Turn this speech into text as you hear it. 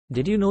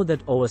Did you know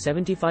that over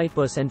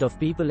 75% of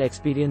people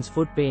experience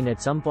foot pain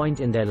at some point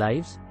in their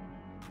lives?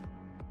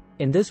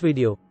 In this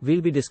video,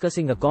 we'll be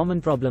discussing a common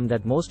problem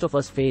that most of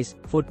us face,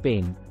 foot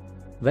pain.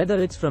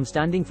 Whether it's from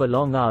standing for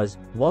long hours,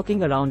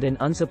 walking around in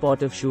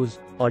unsupportive shoes,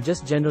 or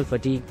just general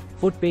fatigue,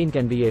 foot pain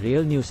can be a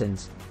real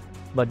nuisance.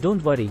 But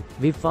don't worry,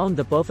 we've found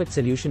the perfect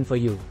solution for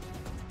you.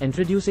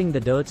 Introducing the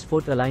DIRTS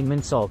foot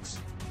alignment socks.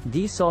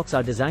 These socks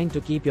are designed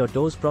to keep your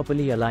toes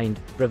properly aligned,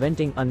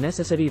 preventing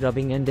unnecessary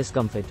rubbing and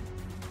discomfort.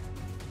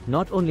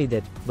 Not only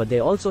that, but they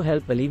also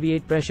help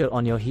alleviate pressure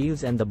on your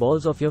heels and the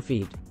balls of your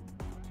feet.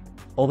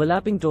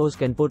 Overlapping toes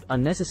can put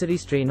unnecessary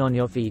strain on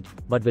your feet,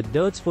 but with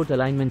DIRTS foot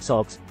alignment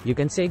socks, you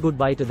can say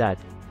goodbye to that.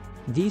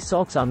 These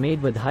socks are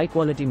made with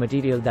high-quality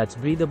material that's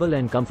breathable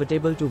and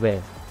comfortable to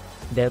wear.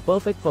 They're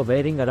perfect for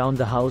wearing around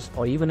the house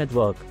or even at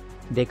work.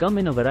 They come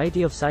in a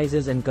variety of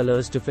sizes and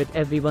colors to fit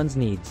everyone's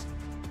needs.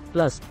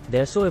 Plus,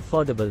 they're so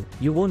affordable,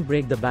 you won't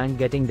break the bank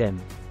getting them.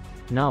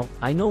 Now,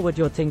 I know what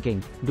you're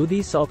thinking, do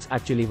these socks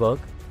actually work?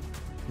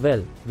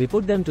 Well, we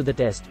put them to the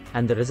test,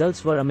 and the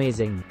results were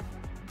amazing.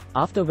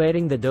 After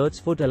wearing the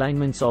DIRTS foot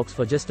alignment socks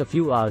for just a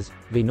few hours,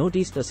 we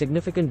noticed a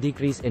significant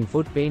decrease in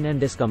foot pain and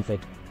discomfort.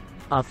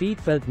 Our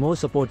feet felt more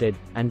supported,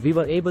 and we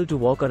were able to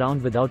walk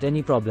around without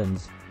any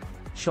problems.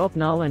 Shop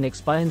now and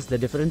experience the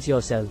difference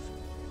yourself.